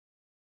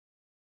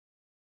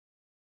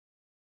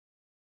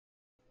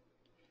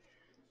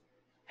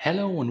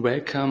Hello and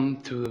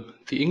welcome to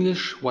the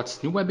English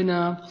What's New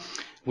webinar.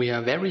 We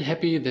are very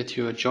happy that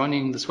you are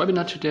joining this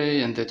webinar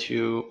today and that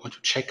you want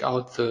to check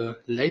out the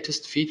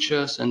latest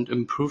features and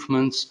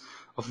improvements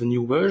of the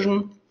new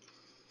version.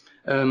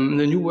 In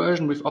the new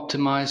version, we've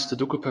optimized the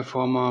Docu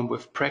Performer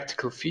with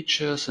practical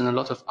features and a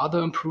lot of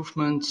other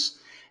improvements.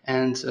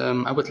 And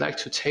I would like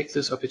to take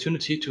this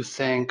opportunity to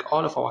thank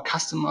all of our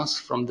customers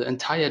from the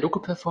entire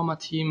Docu Performer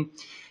team.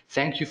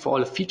 Thank you for all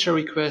the feature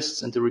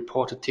requests and the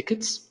reported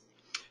tickets.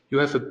 You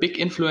have a big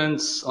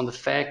influence on the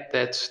fact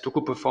that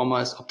Docu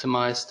Performer is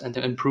optimized and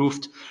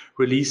improved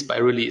release by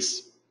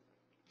release.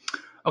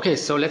 Okay,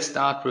 so let's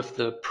start with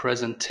the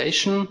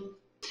presentation.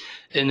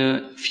 In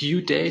a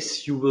few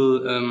days, you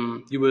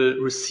will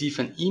receive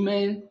an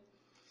email.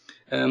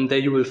 There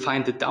you will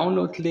find the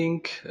download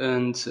link,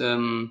 and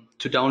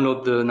to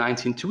download the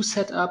 19.2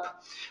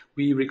 setup,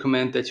 we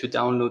recommend that you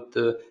download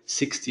the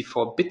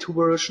 64-bit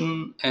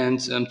version and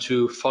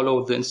to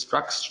follow the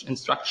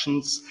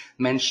instructions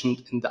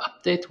mentioned in the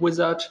update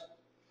wizard.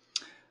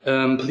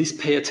 Please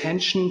pay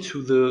attention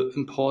to the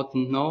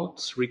important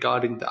notes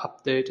regarding the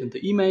update in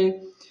the email.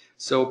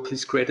 So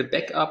please create a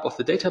backup of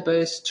the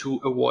database to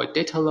avoid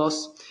data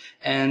loss,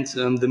 and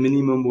the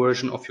minimum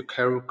version of your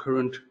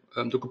current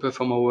Docu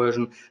Performer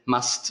version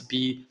must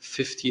be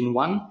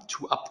 15.1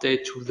 to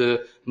update to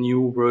the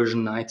new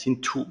version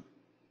 19.2.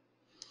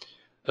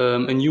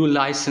 A new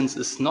license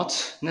is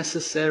not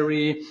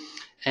necessary,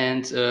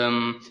 and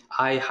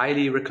I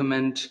highly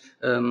recommend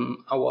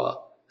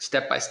our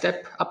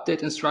step-by-step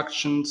update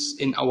instructions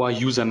in our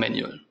user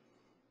manual.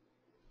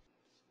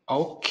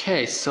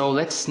 Okay, so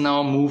let's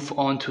now move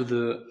on to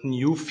the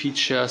new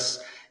features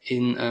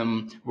in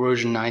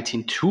version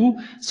 19.2.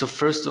 So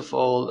first of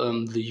all,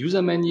 the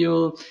user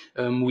manual.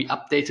 We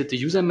updated the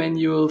user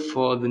manual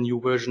for the new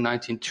version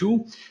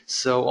 19.2.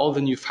 So all the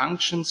new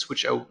functions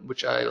which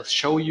I'll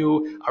show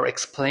you are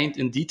explained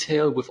in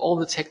detail with all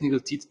the technical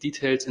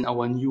details in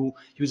our new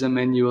user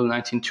manual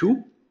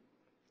 19.2.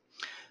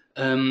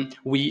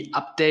 We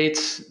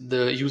update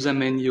the user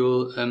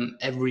manual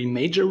every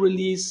major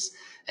release,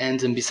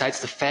 and besides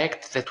the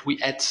fact that we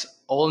add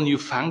all new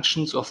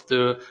functions of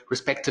the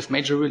respective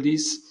major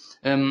release,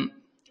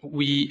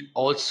 we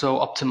also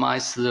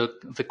optimize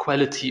the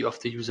quality of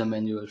the user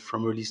manual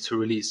from release to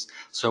release.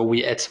 So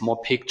we add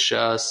more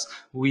pictures,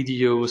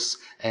 videos,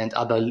 and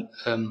other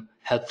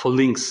helpful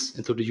links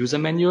into the user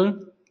manual.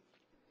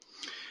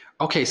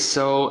 Okay,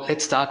 so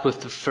let's start with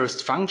the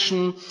first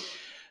function.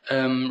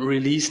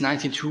 Release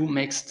 19.2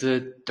 makes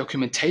the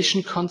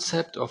documentation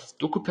concept of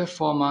Docu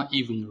Performer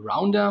even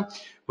rounder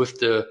with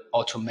the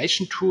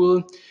automation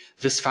tool.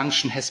 This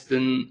function has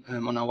been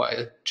on our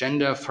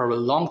agenda for a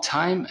long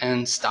time,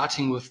 and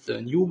starting with the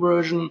new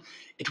version,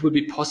 it will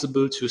be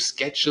possible to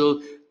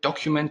schedule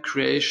document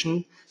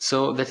creation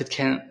so that it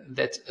can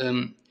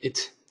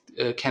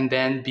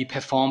then be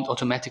performed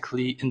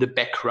automatically in the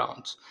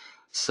background.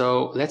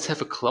 So let's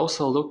have a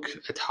closer look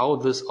at how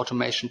this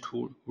automation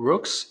tool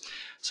works.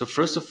 So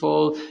first of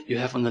all, you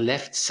have on the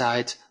left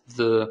side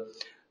the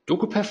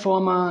Docu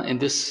Performer. In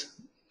this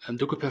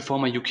Docu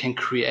Performer, you can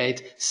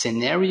create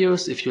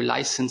scenarios if you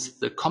license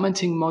the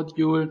commenting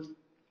module.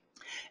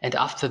 And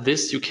after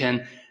this, you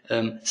can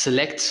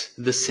select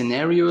the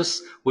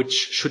scenarios which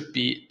should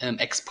be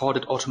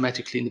exported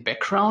automatically in the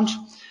background.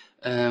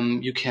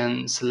 You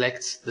can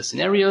select the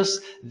scenarios,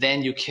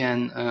 then you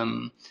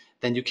can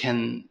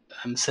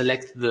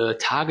select the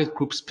target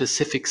group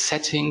specific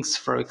settings,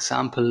 for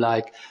example,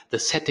 like the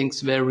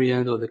settings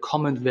variant or the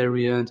comment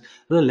variant,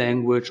 the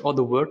language or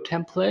the word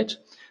template.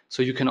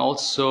 So you can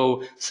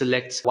also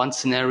select one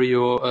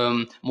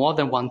scenario more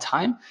than one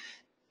time.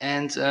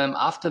 And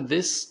after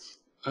this,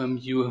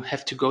 you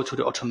have to go to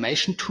the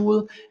automation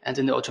tool, and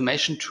in the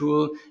automation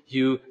tool,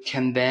 you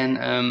can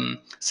then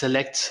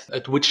select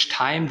at which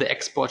time the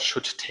export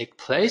should take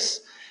place.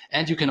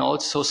 And you can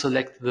also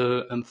select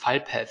the file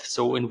path,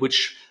 so in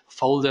which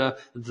folder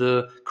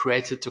the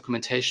created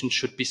documentation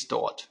should be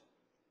stored.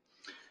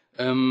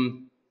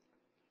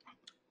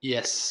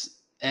 Yes,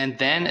 and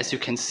then as you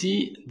can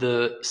see,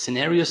 the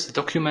scenarios,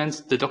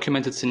 the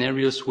documented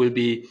scenarios will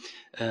be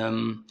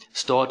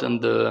stored in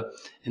the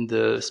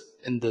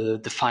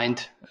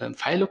defined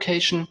file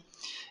location,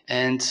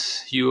 and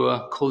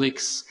your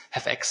colleagues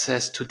have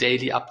access to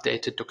daily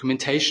updated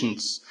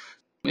documentations.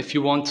 If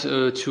you want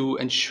to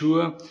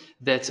ensure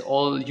that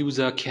all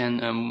users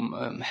can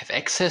have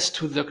access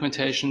to the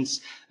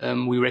documentations,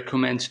 we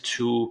recommend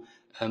to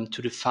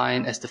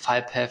define as the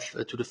file path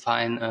to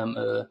define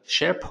a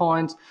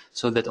SharePoint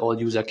so that all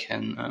users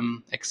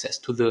can access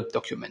to the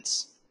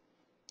documents.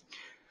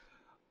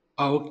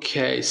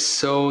 Okay,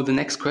 so the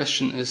next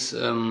question is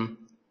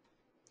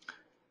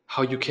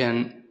how you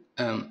can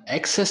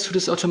access to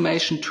this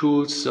automation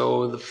tool.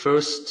 So the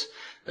first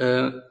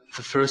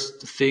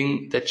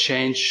thing that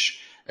changed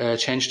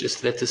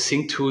is that the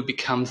sync tool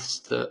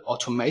becomes the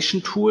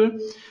automation tool.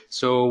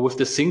 So with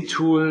the sync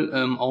tool,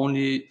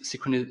 only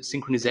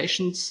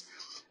synchronizations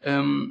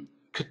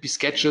could be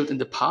scheduled in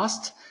the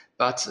past,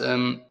 But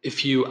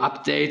if you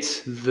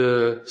update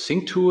the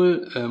sync tool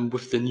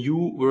with the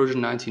new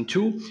version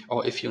 19.2,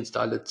 or if you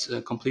install it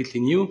completely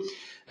new,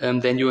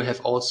 then you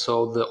have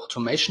also the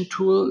automation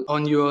tool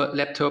on your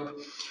laptop.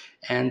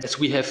 And as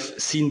we have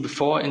seen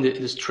before in the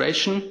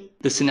illustration,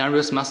 the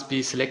scenarios must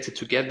be selected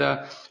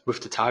together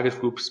with the target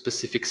group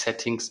specific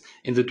settings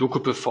in the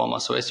Docu Performer.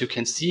 So as you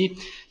can see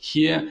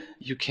here,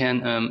 you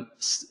can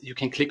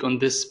click on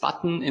this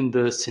button in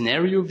the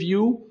scenario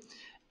view,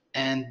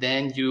 and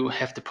then you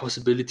have the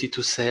possibility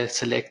to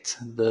select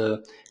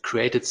the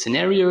created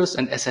scenarios.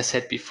 And as I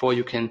said before,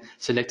 you can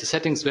select the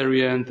settings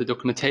variant, the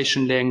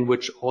documentation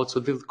language, also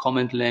the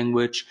comment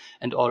language,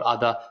 and all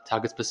other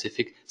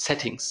target-specific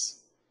settings.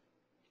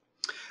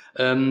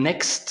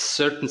 Next,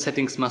 certain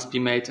settings must be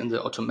made in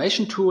the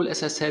automation tool,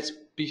 as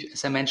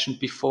I mentioned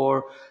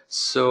before.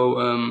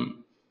 So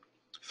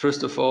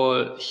first of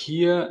all,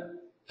 here,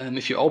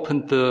 if you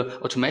open the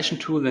automation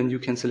tool, then you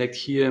can select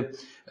here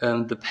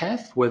the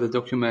path where the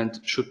document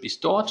should be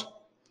stored.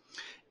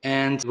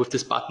 And with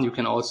this button, you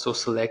can also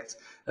select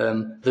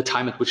the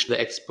time at which the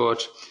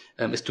export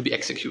is to be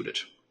executed.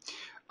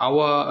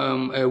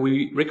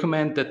 We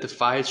recommend that the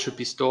files should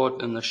be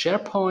stored in a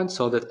SharePoint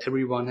so that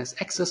everyone has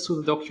access to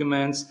the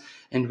documents.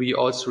 And we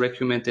also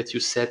recommend that you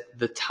set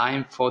the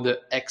time for the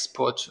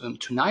export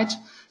tonight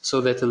so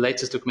that the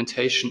latest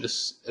documentation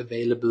is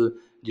available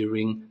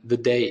during the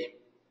day.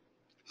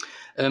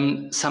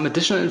 Some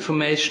additional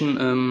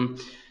information,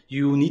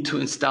 you need to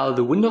install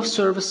the Windows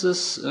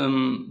services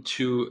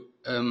to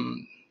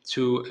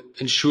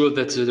ensure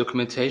that the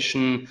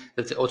documentation,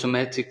 that the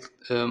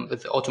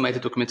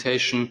automated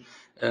documentation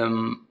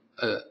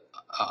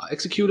are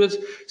executed.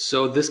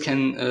 So this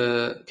can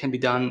be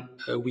done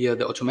via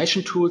the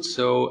automation tool.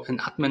 So an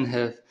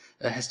admin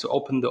has to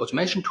open the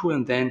automation tool,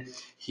 and then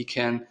he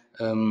can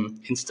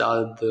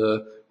install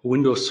the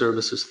Windows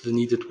services, the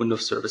needed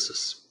Windows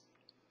services.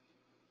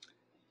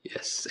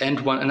 Yes, and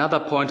another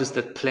point is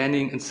that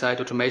planning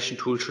inside automation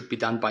tool should be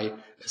done by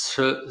a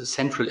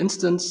central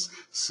instance.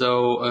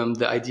 So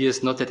the idea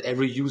is not that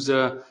every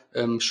user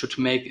should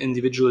make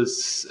individual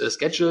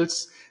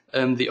schedules.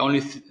 The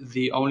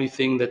only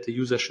thing that the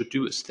user should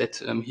do is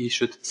that he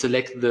should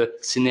select the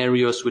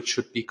scenarios which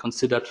should be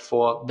considered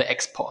for the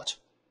export.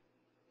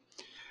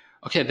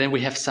 Okay, then we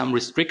have some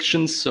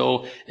restrictions.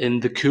 So in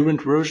the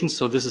current version,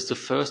 so this is the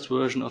first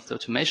version of the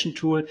automation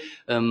tool,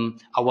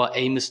 our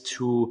aim is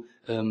to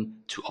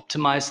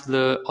optimize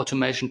the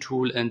automation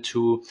tool and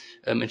to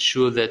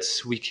ensure that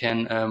we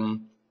can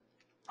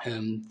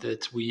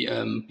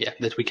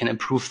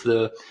improve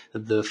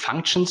the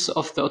functions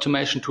of the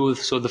automation tool.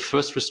 So the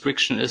first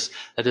restriction is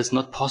that it's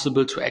not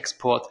possible to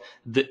export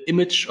the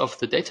image of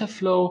the data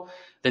flow.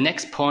 The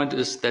next point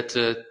is that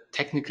the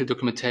technical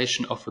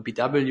documentation of a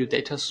BW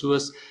data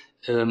source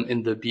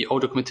in the BO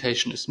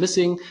documentation is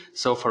missing.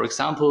 So for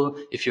example,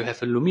 if you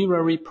have a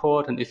Lumira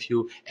report and if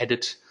you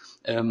edit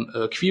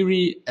a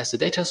query as a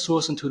data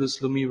source into this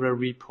Lumira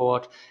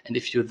report, and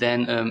if you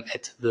then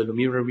add the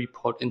Lumira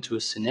report into a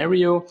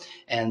scenario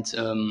and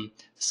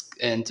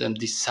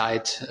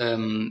decide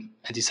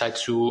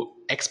to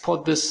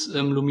export this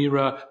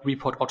Lumira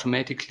report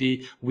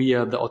automatically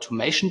via the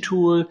automation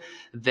tool,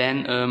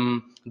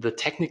 then the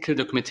technical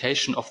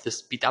documentation of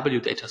this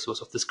BW data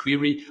source, of this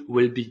query,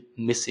 will be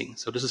missing.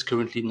 So this is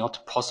currently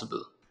not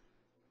possible.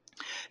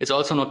 It's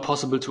also not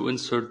possible to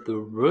insert the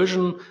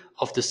version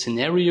of the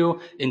scenario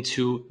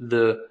into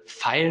the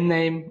file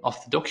name of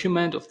the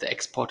document, of the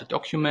exported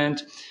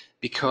document,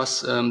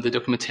 because the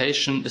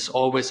documentation is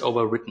always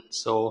overwritten.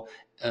 So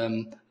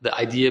the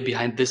idea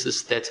behind this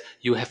is that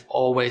you have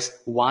always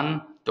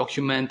one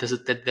document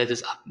that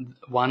is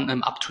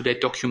one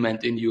up-to-date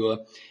document in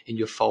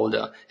your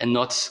folder, and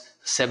not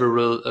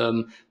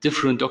several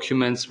different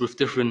documents with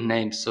different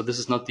names. So this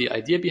is not the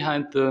idea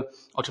behind the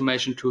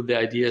automation tool. The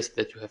idea is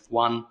that you have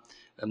one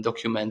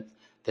document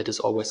that is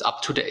always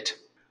up to date.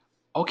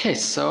 Okay,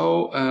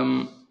 so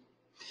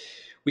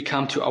we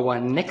come to our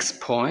next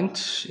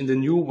point. In the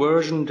new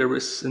version, there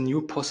is a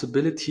new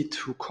possibility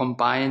to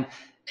combine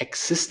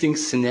existing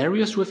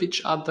scenarios with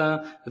each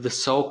other, the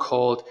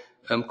so-called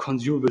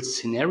consumable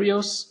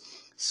scenarios.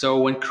 So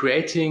when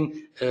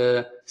creating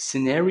a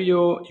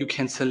scenario, you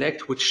can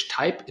select which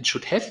type it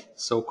should have,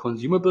 so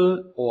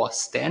consumable or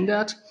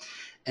standard.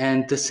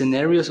 And the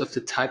scenarios of the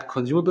type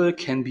consumable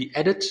can be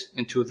added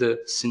into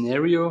the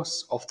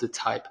scenarios of the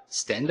type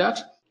standard.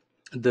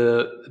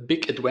 The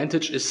big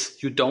advantage is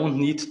you don't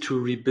need to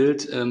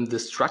rebuild the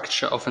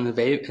structure of an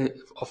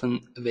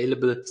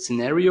available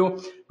scenario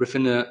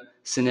within a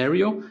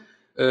scenario.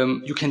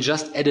 You can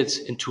just add it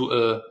into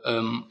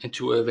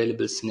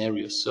available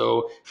scenarios.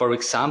 So, for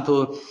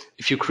example,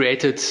 if you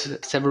created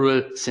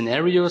several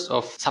scenarios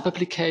of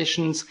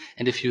sub-applications,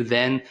 and if you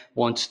then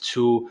want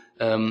to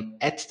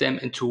add them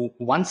into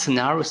one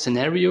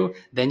scenario,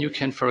 then you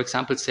can, for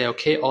example, say,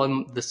 okay,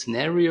 all the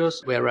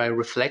scenarios where I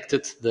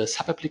reflected the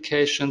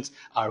sub-applications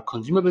are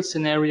consumable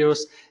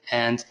scenarios,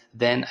 and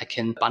then I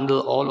can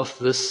bundle all of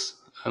this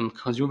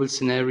consumable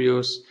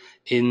scenarios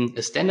in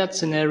a standard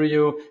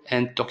scenario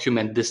and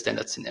document this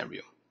standard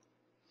scenario.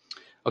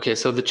 Okay,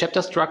 so the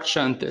chapter structure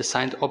and the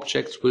assigned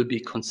objects will be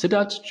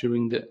considered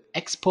during the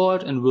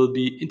export and will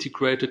be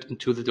integrated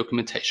into the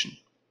documentation.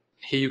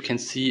 Here you can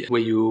see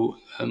where you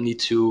need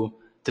to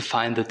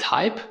define the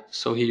type.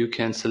 So here you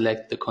can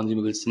select the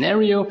consumable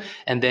scenario,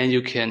 and then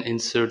you can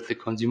insert the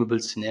consumable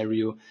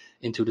scenario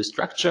into the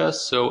structure.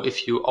 So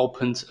if you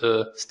opened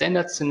a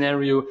standard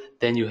scenario,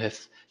 then you have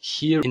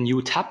here a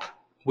new tab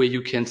where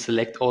you can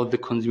select all the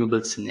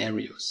consumable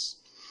scenarios.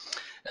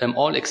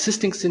 All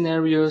existing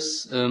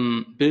scenarios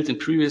built in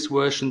previous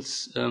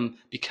versions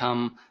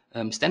become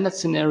standard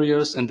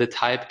scenarios, and the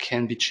type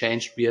can be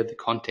changed via the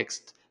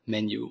context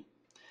menu.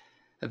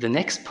 The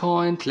next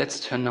point, let's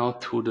turn now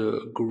to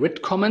the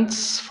grid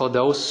comments. For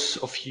those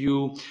of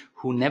you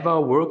who never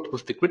worked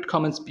with the grid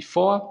comments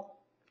before,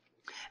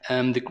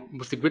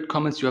 with the grid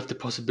comments, you have the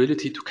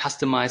possibility to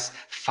customize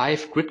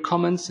 5 grid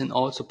comments in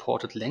all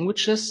supported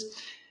languages.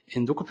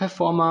 In Docu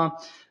Performer,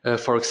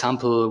 for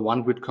example,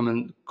 one grid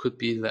comment could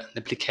be the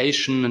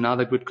application,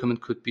 another grid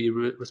comment could be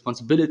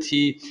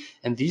responsibility,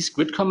 and these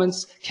grid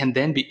comments can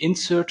then be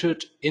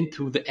inserted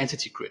into the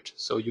entity grid.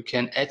 So you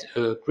can add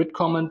a grid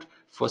comment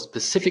for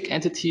specific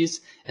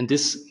entities, and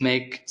this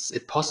makes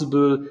it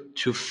possible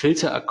to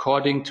filter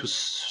according to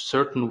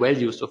certain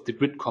values of the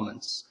grid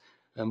comments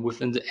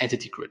within the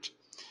entity grid.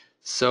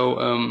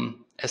 So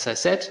as I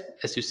said,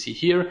 as you see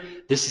here,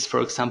 this is,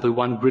 for example,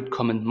 one grid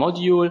comment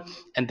module,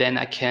 and then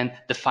I can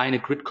define a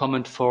grid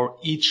comment for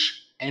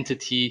each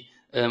entity,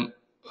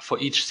 for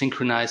each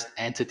synchronized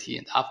entity.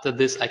 And after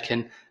this, I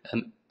can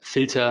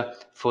filter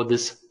for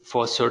this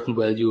for a certain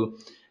value.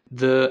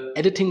 The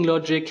editing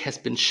logic has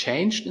been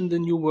changed in the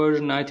new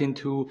version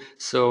 19.2,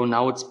 so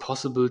now it's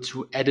possible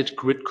to edit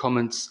grid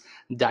comments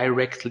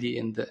directly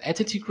in the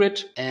entity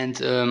grid, and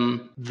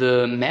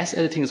the mass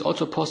editing is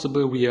also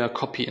possible via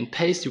copy and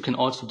paste. You can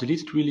also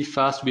delete it really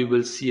fast. We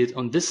will see it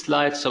on this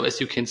slide. So as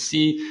you can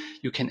see,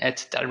 you can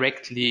add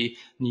directly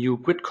new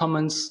grid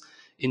comments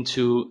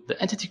into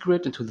the entity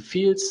grid, into the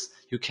fields.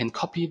 You can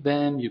copy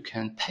them, you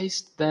can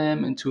paste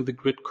them into the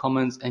grid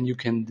comments, and you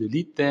can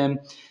delete them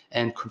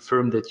and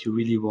confirm that you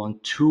really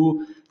want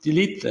to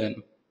delete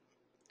them.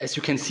 As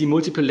you can see,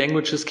 multiple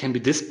languages can be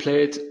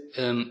displayed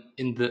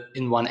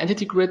in one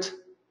entity grid.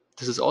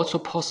 This is also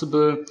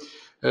possible.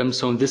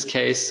 So in this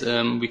case,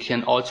 we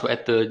can also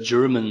add the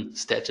German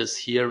status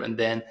here and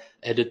then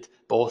edit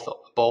both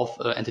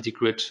entity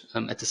grid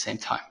at the same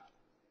time.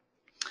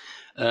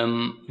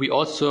 We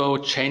also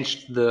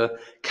changed the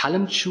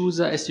column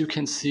chooser, as you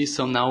can see.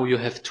 So now you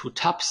have 2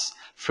 tabs.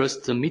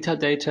 First, the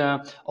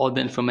metadata, all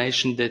the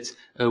information that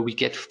we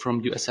get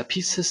from your SAP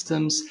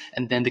systems,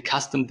 and then the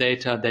custom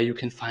data. There you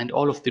can find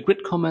all of the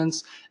grid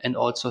comments and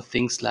also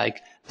things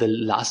like the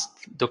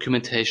last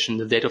documentation,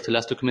 the date of the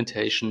last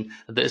documentation,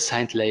 the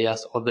assigned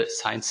layers, or the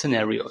assigned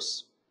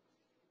scenarios.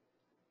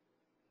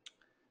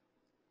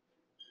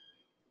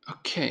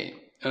 Okay,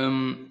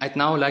 I'd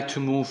now like to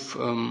move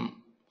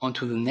on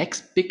to the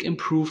next big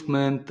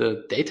improvement,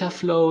 the data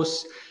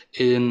flows.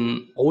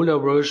 In older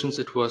versions,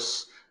 it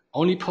was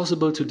only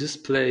possible to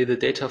display the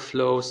data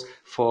flows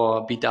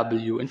for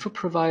BW info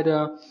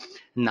provider.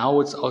 Now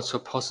it's also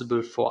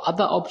possible for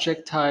other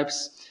object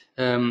types,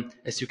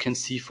 as you can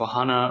see for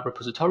HANA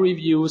repository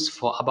views,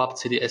 for ABAP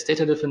CDS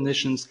data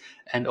definitions,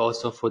 and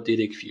also for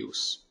DDIC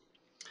views.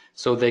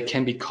 So they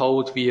can be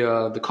called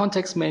via the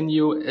context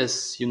menu,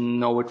 as you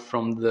know it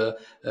from the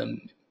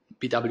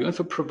BW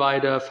info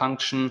provider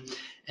function,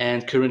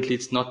 and currently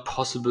it's not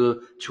possible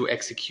to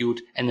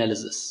execute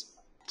analysis.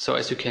 So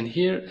as you can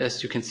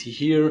see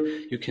here,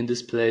 you can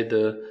display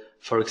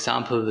for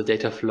example, the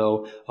data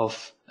flow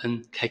of a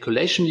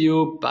calculation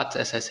view. But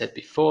as I said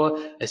before,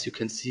 as you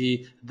can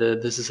see,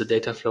 this is a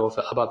data flow of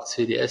a ABAP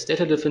CDS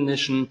data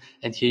definition,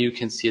 and here you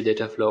can see a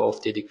data flow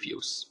of DDIC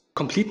views.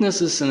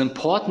 Completeness is an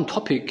important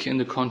topic in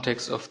the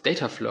context of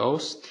data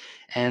flows,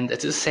 and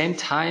at the same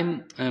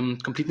time,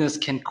 completeness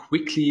can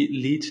quickly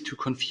lead to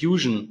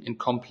confusion in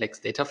complex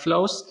data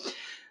flows,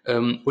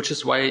 which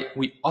is why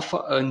we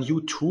offer a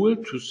new tool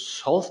to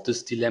solve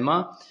this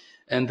dilemma,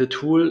 and the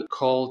tool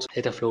called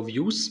Data Flow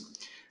Views.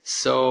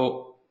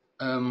 So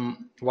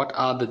what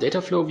are the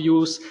data flow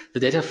views? The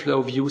data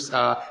flow views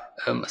are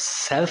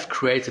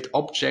self-created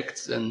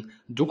objects in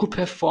Docu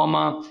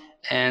Performer,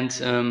 and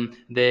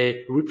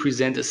they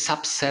represent a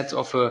subset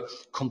of a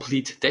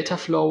complete data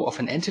flow of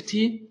an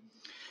entity.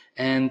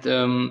 And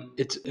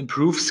it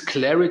improves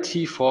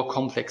clarity for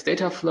complex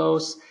data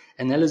flows.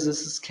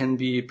 Analysis can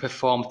be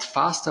performed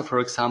faster, for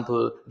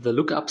example, the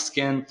lookup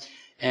scan.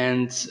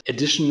 And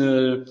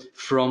additional,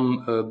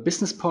 from a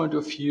business point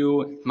of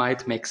view, it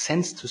might make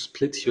sense to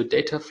split your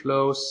data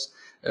flows,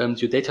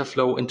 your data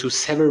flow into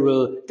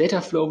several data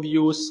flow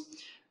views.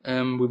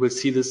 We will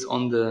see this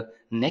on the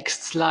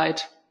next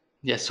slide.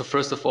 Yes, so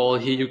first of all,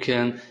 here you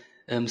can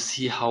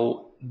see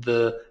how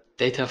the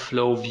data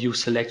flow view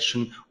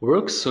selection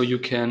works. So you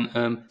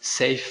can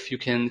save, you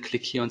can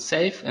click here on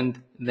save,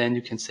 and then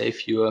you can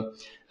save your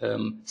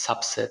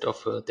subset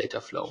of a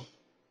data flow.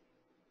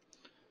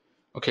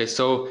 Okay,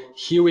 so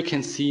here we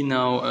can see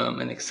now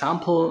an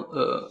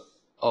example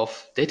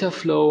of data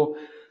flow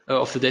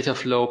of the data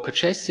flow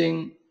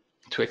purchasing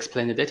to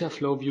explain the data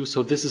flow view.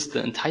 So this is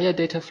the entire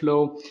data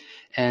flow,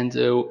 and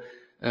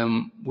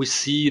we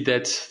see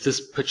that this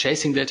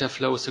purchasing data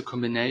flow is a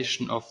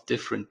combination of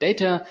different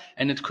data,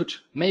 and it could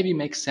maybe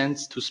make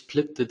sense to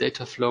split the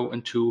data flow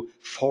into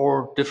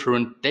 4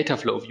 different data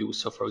flow views.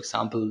 So for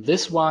example,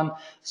 this one,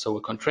 so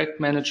a contract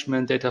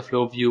management data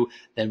flow view.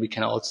 Then we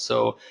can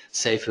also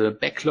save a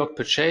backlog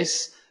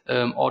purchase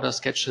order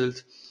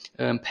scheduled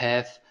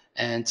path,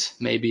 and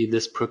maybe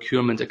this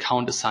procurement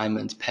account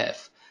assignment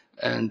path.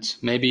 And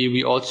maybe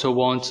we also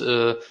want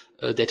a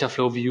data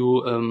flow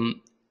view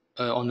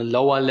on a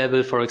lower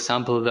level, for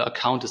example, the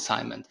account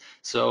assignment.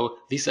 So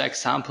these are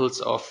examples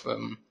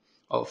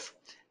of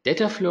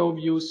data flow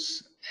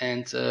views,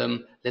 and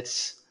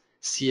let's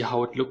see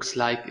how it looks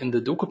like in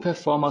the Docu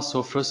Performer.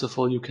 So first of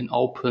all, you can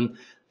open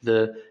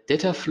the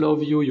data flow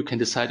view. You can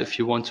decide if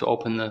you want to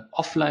open an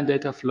offline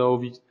data flow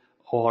view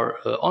or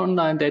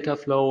online data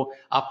flow,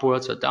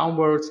 upwards or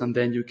downwards, and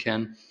then you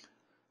can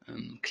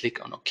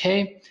click on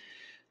OK.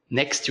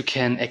 Next, you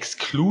can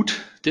exclude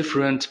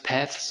different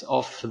paths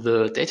of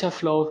the data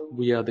flow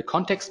via the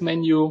context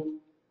menu,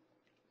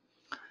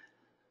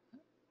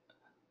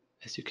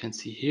 as you can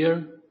see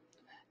here.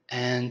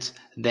 And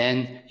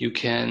then you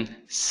can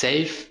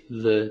save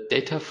the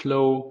data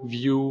flow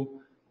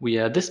view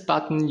via this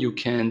button. You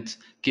can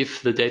give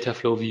the data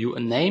flow view a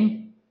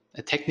name,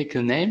 a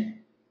technical name.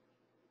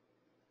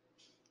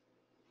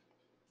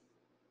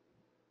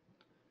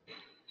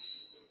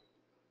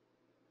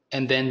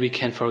 And then we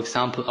can, for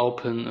example,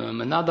 open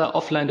another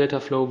offline data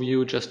flow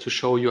view just to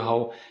show you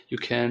how you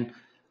can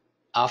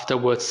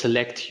afterwards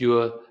select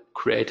your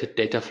created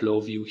data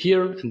flow view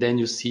here. And then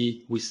we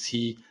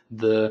see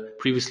the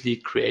previously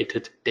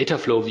created data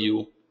flow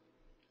view.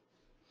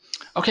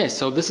 Okay,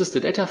 so this is the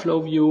data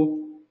flow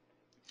view.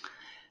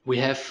 We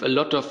have a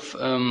lot of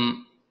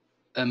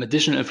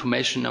additional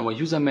information in our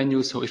user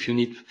menu. So if you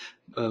need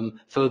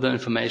further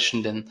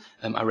information, then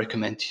I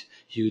recommend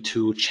you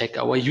to check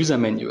our user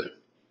manual.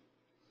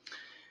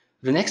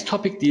 The next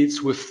topic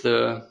deals with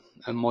the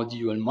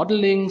module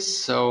modeling.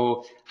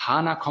 So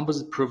HANA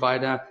Composite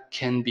Provider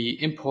can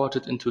be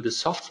imported into the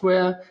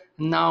software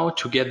now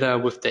together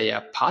with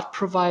their part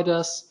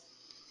providers.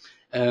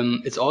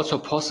 It's also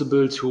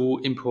possible to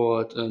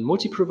import a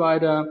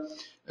multi-provider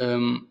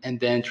and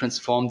then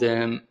transform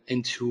them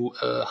into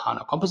a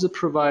HANA Composite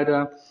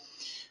Provider.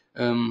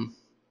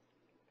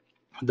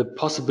 The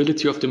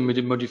possibility of the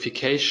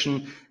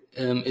modification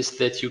is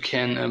that you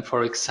can,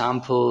 for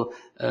example,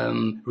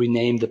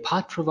 rename the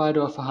part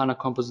provider of a HANA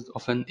Composite,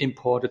 of an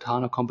imported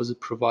HANA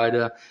Composite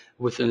provider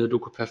within the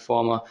Docu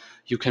Performer.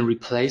 You can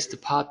replace the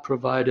part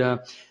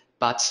provider,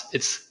 but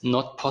it's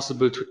not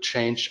possible to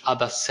change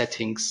other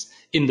settings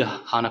in the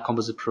HANA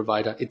Composite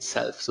provider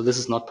itself. So this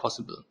is not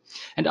possible.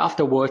 And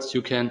afterwards,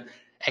 you can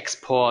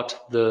export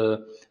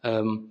the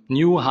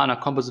new HANA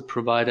Composite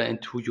provider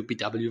into your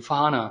BW for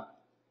HANA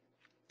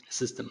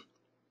system.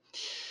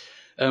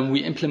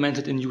 We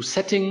implemented a new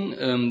setting.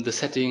 The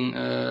setting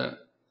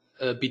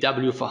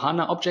BW for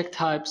HANA object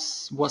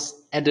types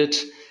was added,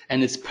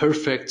 and it's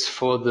perfect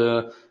for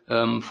the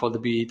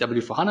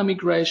BW for HANA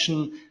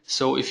migration.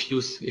 So if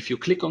you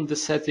click on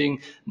this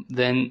setting,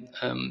 then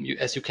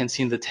as you can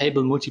see in the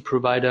table,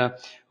 multi-provider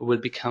will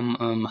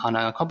become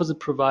HANA Composite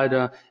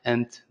Provider,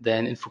 and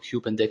then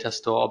InfoCube and Data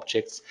Store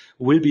objects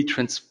will be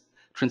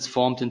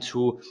transformed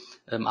into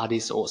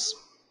RDSOs.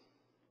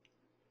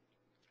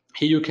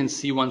 Here you can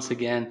see once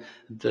again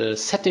the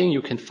setting.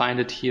 You can find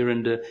it here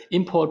in the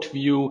import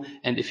view,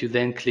 and if you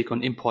then click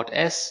on import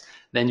as,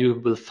 then you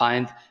will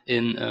find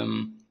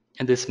in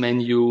this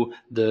menu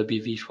the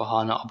BW for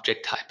HANA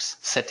object types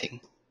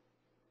setting.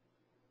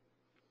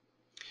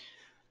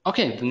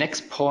 Okay, the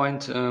next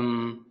point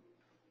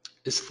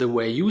is the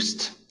where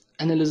used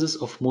analysis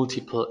of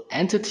multiple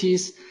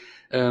entities.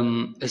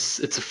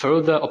 It's a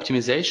further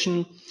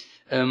optimization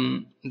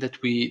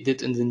that we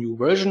did in the new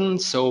version.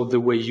 So the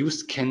where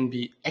used can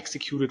be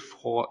executed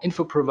for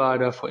info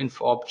provider, for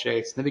info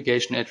objects,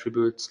 navigation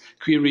attributes,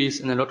 queries,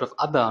 and a lot of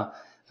other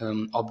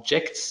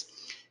objects.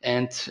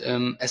 And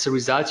as a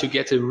result, you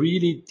get a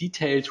really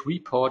detailed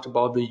report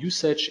about the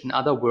usage in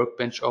other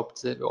workbench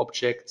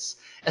objects,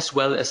 as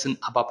well as in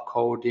ABAP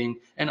coding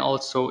and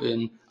also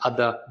in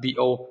other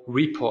BO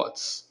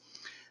reports.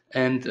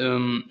 And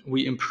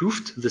we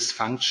improved this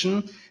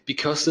function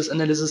because this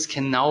analysis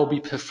can now be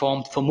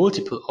performed for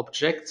multiple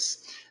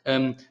objects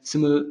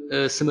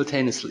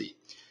simultaneously.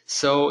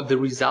 So the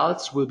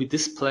results will be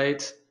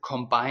displayed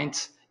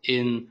combined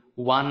in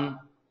one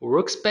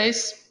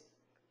workspace,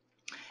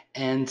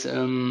 and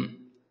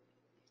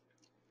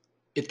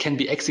it can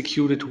be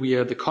executed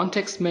via the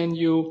context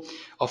menu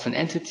of an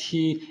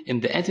entity in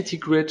the entity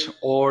grid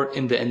or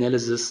in the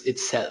analysis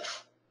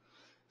itself.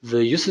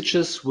 The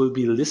usages will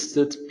be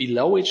listed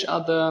below each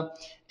other,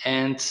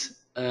 and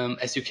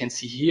as you can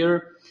see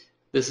here,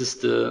 this is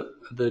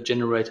the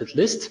generated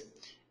list.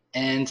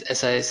 And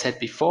as I said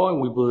before,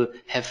 we will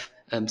have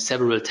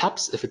several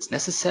tabs if it's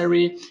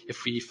necessary.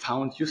 If we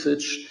found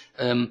usage,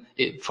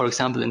 for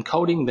example, in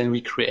coding, then we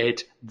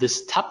create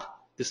this tab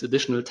this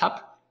additional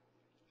tab.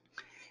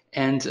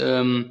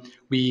 And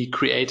we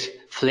create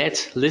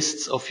flat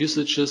lists of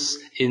usages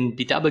in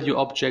BW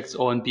objects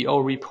or in BO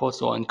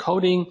reports or in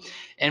coding.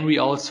 And we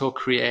also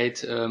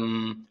create a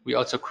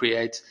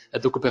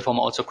Docu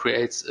Performer also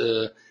creates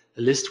a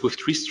list with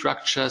tree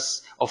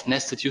structures of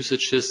nested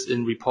usages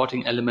in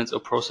reporting elements or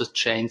process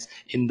chains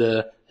in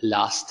the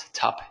last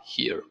tab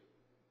here.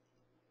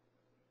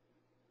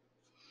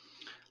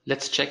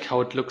 Let's check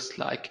how it looks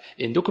like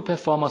in Docu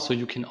Performer. So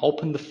you can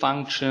open the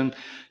function.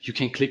 You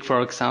can click,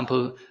 for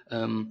example,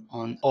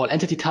 on all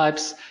entity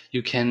types.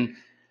 You can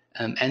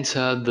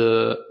enter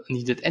the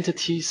needed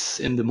entities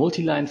in the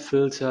multi-line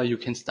filter. You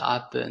can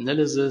start the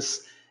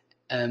analysis,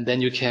 and then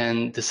you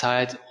can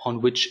decide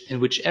on in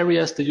which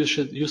areas the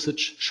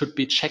usage should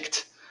be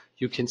checked.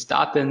 You can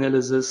start the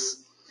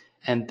analysis,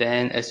 and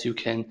then, as you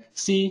can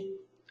see,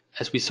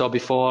 as we saw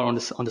before on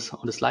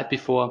the slide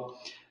before,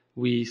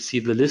 we see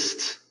the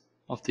list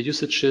of the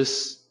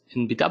usages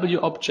in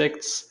BW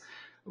objects.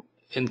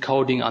 In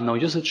coding are no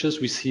usages.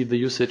 We see the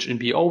usage in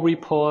BO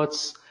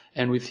reports,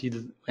 and we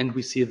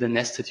see the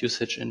nested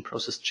usage in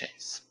process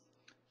chains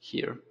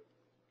here.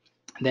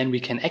 Then we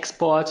can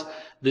export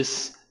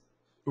this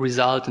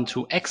result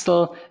into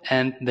Excel,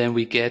 and then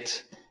we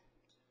get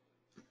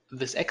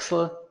this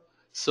Excel.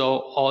 So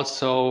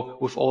also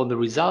with all the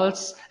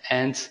results,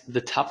 and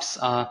the tabs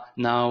are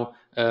now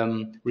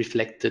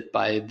reflected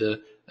by the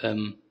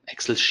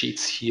Excel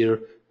sheets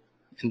here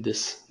in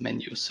this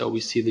menu. So we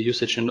see the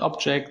usage in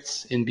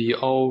objects, in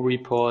BO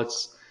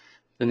reports,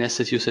 the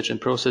nested usage in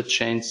process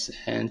chains,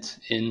 and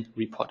in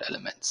report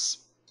elements.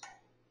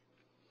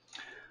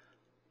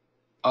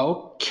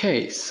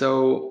 Okay,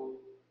 so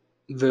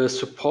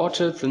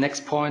the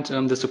next point,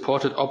 the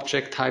supported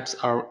object types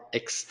are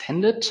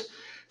extended.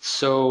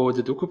 So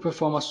the Docu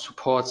Performer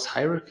supports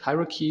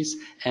hierarchies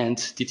and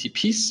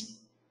DTPs,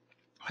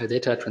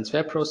 data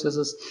transfer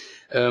processes.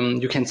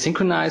 You can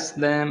synchronize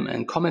them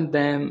and comment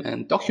them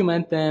and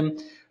document them.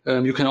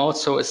 You can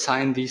also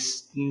assign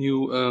these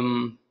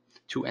new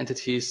two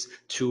entities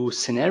to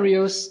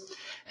scenarios,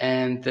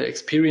 and the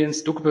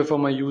experienced Docu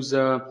Performer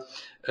user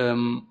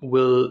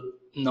will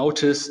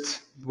notice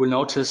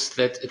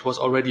that it was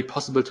already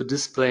possible to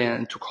display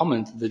and to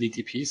comment the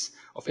DTPs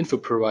of info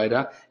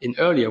provider in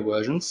earlier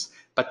versions,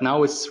 but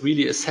now it's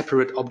really a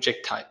separate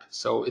object type.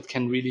 So it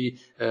can really,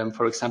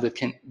 for example, it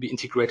can be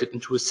integrated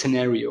into a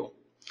scenario.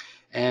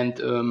 And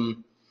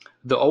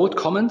the old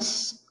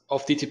comments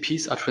of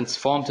DTPs are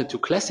transformed into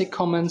classic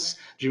comments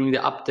during the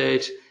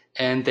update,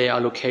 and they are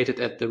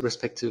located at the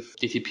respective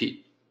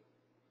DTP.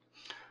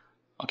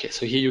 Okay,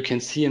 so here you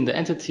can see in the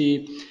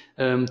entity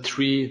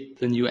tree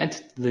the new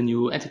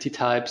entity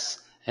types,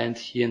 and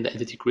here in the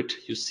entity grid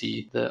you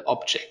see the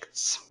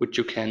objects which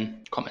you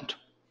can comment.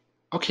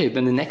 Okay,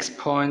 then the next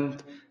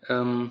point,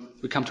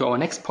 we come to our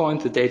next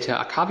point, the data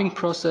archiving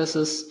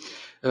processes.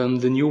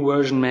 The new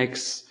version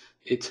makes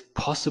it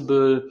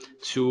possible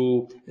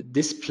to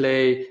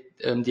display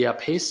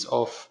DAPs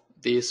of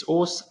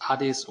DSOs,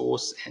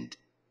 ADSOs, and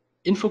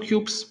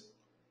infocubes.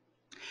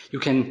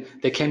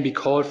 They can be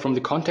called from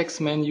the context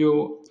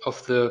menu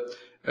of the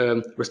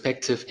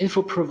respective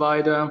info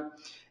provider,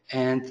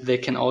 and they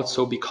can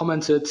also be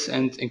commented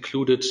and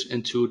included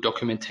into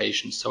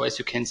documentation. So as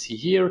you can see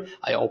here,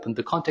 I opened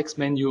the context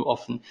menu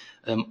of an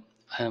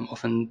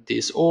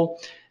DSO,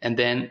 and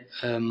then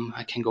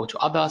I can go to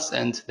others,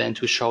 and then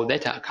to show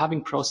data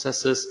archiving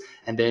processes,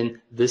 and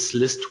then this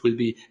list will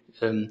be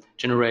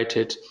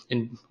generated,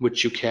 in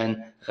which you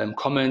can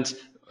comment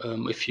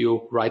if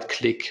you right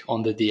click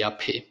on the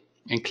DAP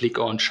and click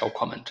on show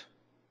comment.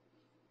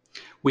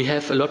 We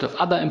have a lot of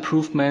other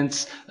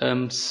improvements.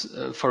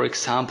 For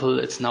example,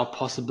 it's now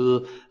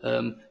possible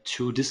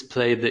to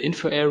display the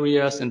info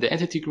areas in the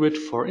entity grid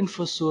for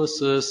info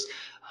sources.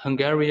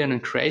 Hungarian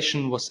and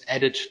Croatian was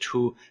added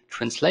to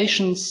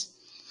translations.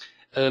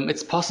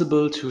 It's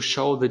possible to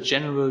show the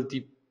general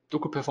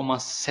Docu Performer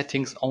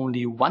settings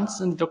only once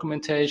in the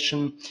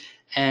documentation.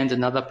 And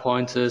another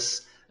point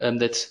is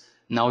that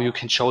now you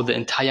can show the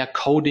entire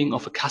coding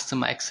of a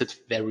customer exit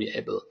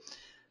variable.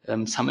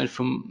 Some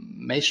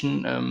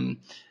information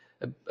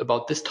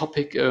about this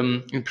topic.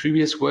 In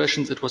previous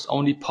versions, it was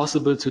only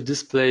possible to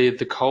display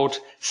the code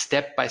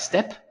step by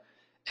step,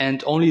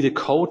 and only the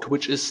code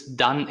which is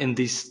done in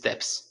these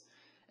steps.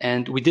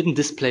 And we didn't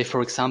display,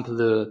 for example,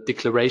 the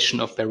declaration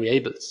of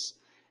variables.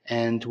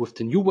 And with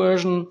the new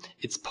version,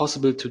 it's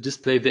possible to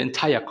display the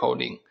entire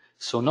coding.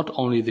 So not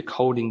only the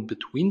coding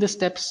between the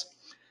steps,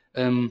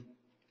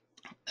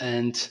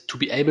 and to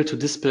be able to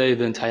display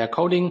the entire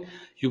coding,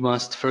 you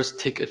must first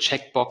tick a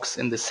checkbox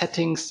in the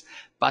settings.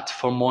 But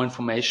for more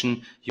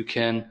information, you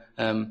can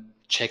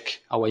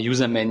check our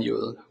user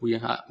manual.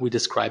 We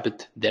describe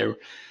it there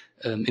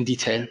in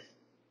detail.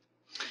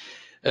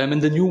 In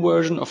the new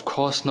version, of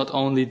course, not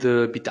only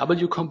the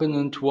BW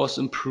component was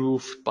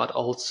improved, but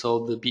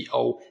also the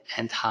BO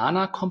and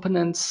HANA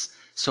components.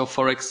 So,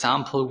 for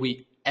example,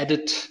 we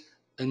added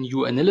a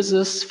new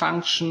analysis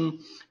function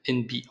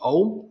in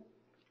BO.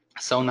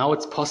 So now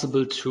it's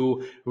possible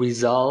to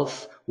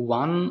resolve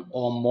one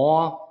or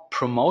more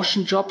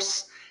promotion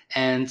jobs,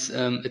 and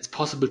it's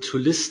possible to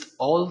list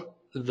all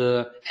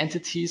the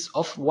entities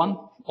of one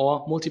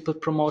or multiple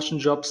promotion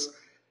jobs,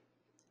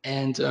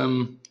 and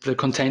the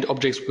contained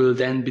objects will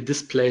then be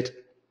displayed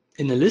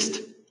in a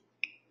list.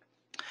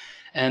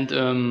 And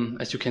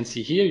as you can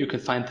see here, you can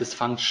find this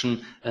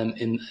function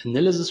in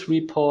analysis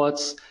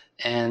reports,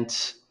 and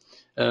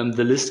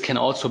the list can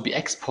also be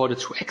exported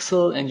to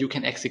Excel, and you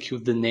can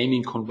execute the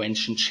naming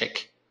convention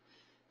check.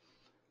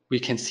 We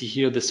can see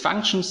here this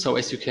function. So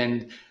as you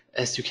can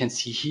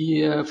see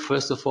here,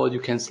 first of all, you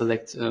can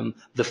select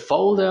the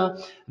folder.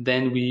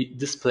 Then we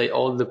display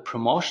all the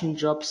promotion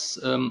jobs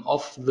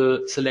of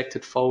the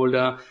selected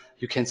folder.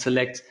 You can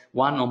select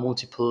one or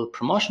multiple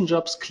promotion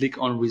jobs, click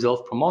on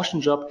Resolve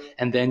Promotion Job,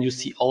 and then you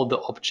see all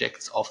the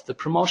objects of the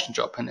promotion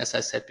job. And as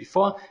I said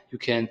before, you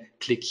can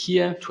click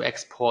here to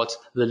export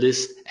the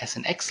list as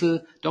an Excel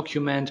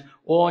document,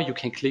 or you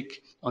can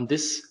click on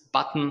this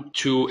button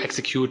to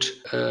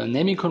execute a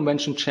naming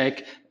convention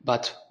check.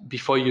 But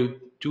before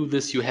you do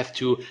this, you have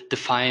to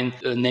define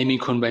naming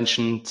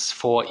conventions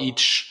for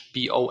each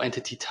BO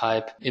entity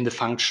type in the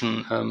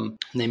function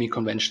naming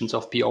conventions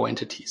of BO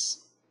entities,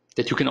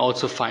 that you can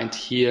also find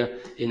here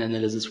in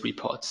analysis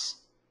reports.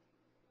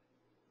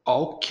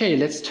 Okay,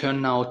 let's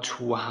turn now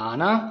to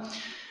HANA.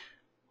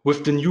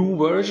 With the new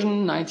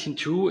version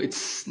 19.2,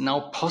 it's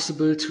now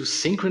possible to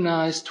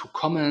synchronize, to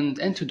comment,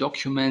 and to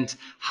document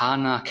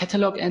HANA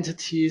catalog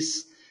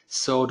entities.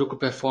 So Docu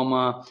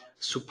Performer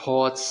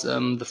supports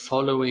the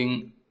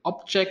following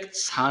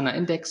objects: HANA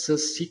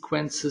indexes,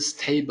 sequences,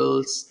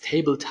 tables,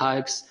 table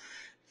types,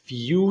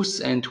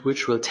 views, and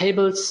virtual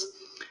tables.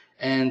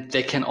 And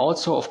they can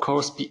also, of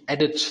course, be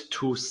added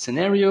to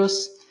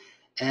scenarios.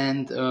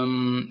 And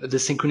the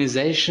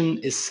synchronization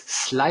is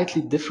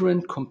slightly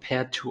different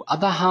compared to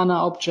other HANA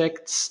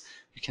objects.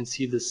 We can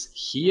see this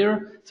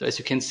here. So as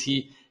you can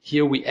see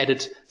here, we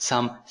added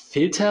some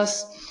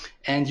filters,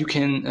 and you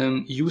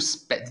can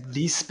use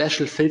these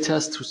special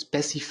filters to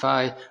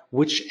specify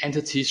which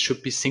entities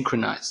should be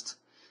synchronized.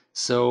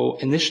 So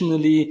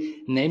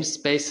initially,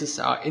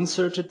 namespaces are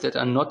inserted that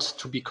are not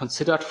to be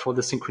considered for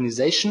the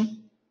synchronization.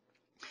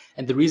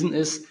 And the reason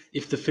is,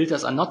 if the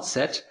filters are not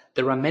set,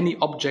 there are many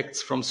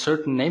objects from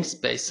certain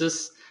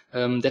namespaces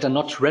that are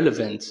not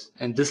relevant.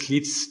 And this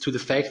leads to the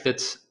fact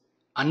that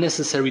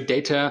unnecessary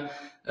data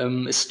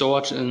is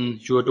stored in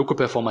your Docu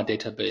Performer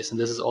database. And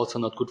this is also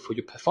not good for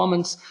your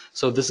performance.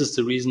 So this is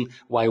the reason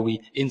why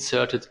we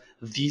inserted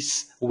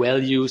these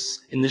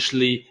values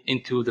initially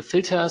into the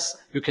filters.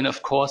 You can,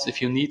 of course,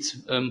 if you need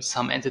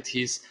some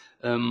entities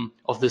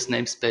of this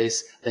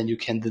namespace, then you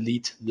can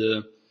delete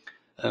the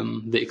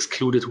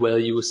excluded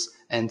values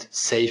and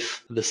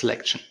save the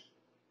selection.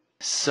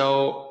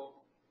 So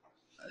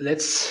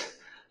let's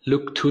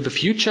look to the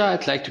future.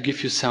 I'd like to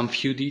give you some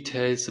few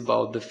details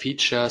about the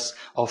features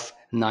of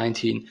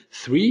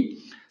 19.3.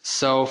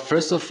 So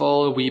first of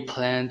all, we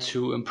plan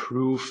to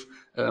improve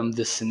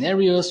the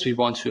scenarios. We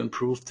want to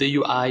improve the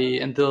UI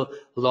and the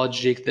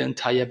logic, the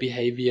entire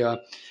behavior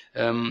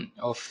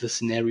of the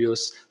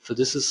scenarios. So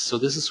this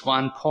is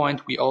one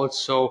point. We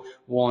also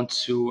want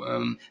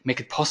to make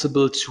it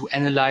possible to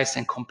analyze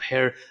and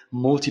compare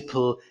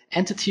multiple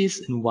entities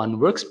in one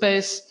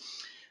workspace.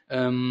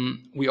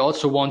 We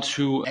also want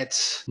to add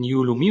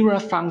new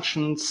Lumira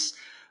functions.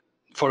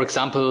 For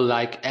example,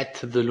 like add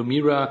the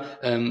Lumira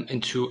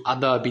into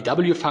other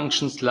BW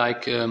functions,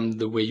 like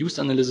the way used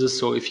analysis.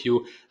 So if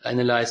you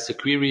analyze the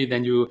query,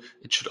 then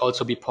it should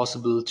also be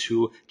possible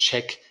to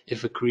check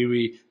if a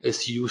query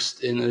is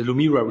used in a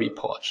Lumira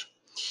report.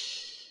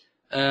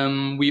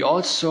 We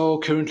also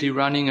currently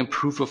running a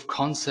proof of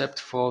concept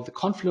for the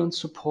Confluence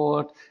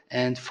support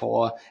and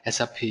for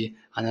SAP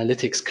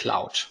Analytics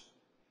Cloud.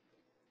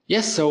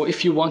 Yes, so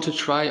if you want to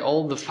try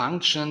all the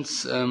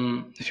functions,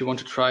 if you want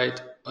to try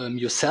it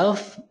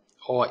yourself,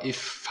 or if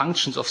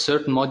functions of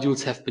certain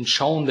modules have been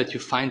shown that you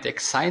find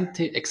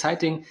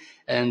exciting,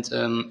 and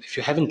if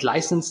you haven't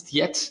licensed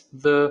yet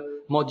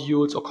the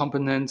modules or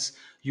components,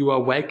 you are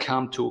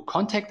welcome to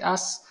contact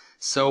us.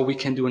 So we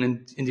can do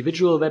an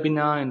individual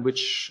webinar in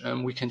which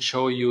we can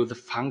show you the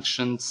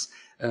functions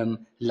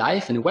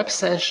live in a web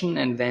session,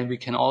 and then we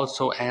can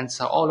also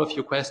answer all of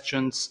your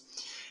questions.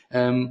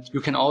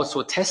 You can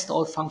also test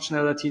all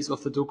functionalities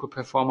of the Docu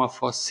Performer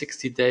for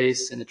 60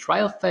 days in a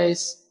trial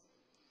phase.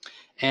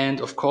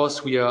 And of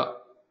course, we are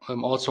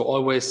also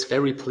always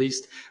very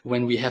pleased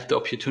when we have the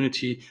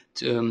opportunity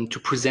to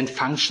present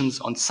functions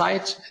on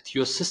site at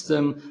your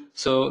system,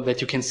 so that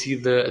you can see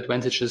the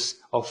advantages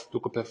of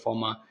Docu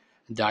Performer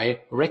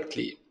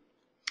directly.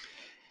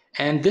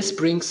 And this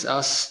brings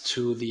us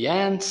to the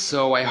end.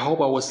 So I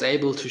hope I was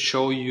able to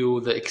show you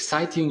the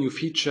exciting new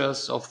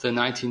features of the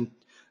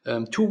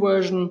 19.2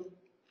 version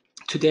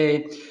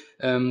today.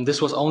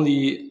 This was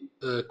only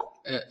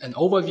an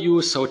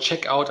overview, so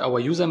check out our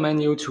user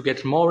menu to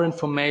get more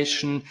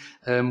information.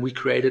 We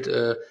created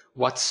a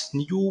What's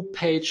New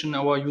page in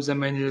our user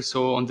menu.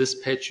 So on this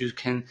page you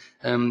can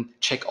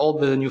check all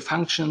the new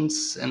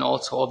functions and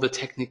also all the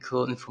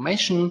technical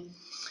information.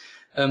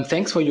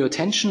 Thanks for your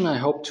attention. I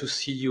hope to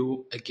see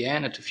you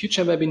again at a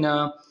future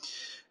webinar.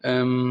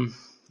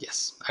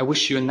 Yes, I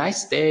wish you a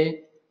nice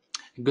day.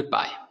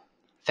 Goodbye.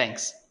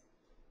 Thanks.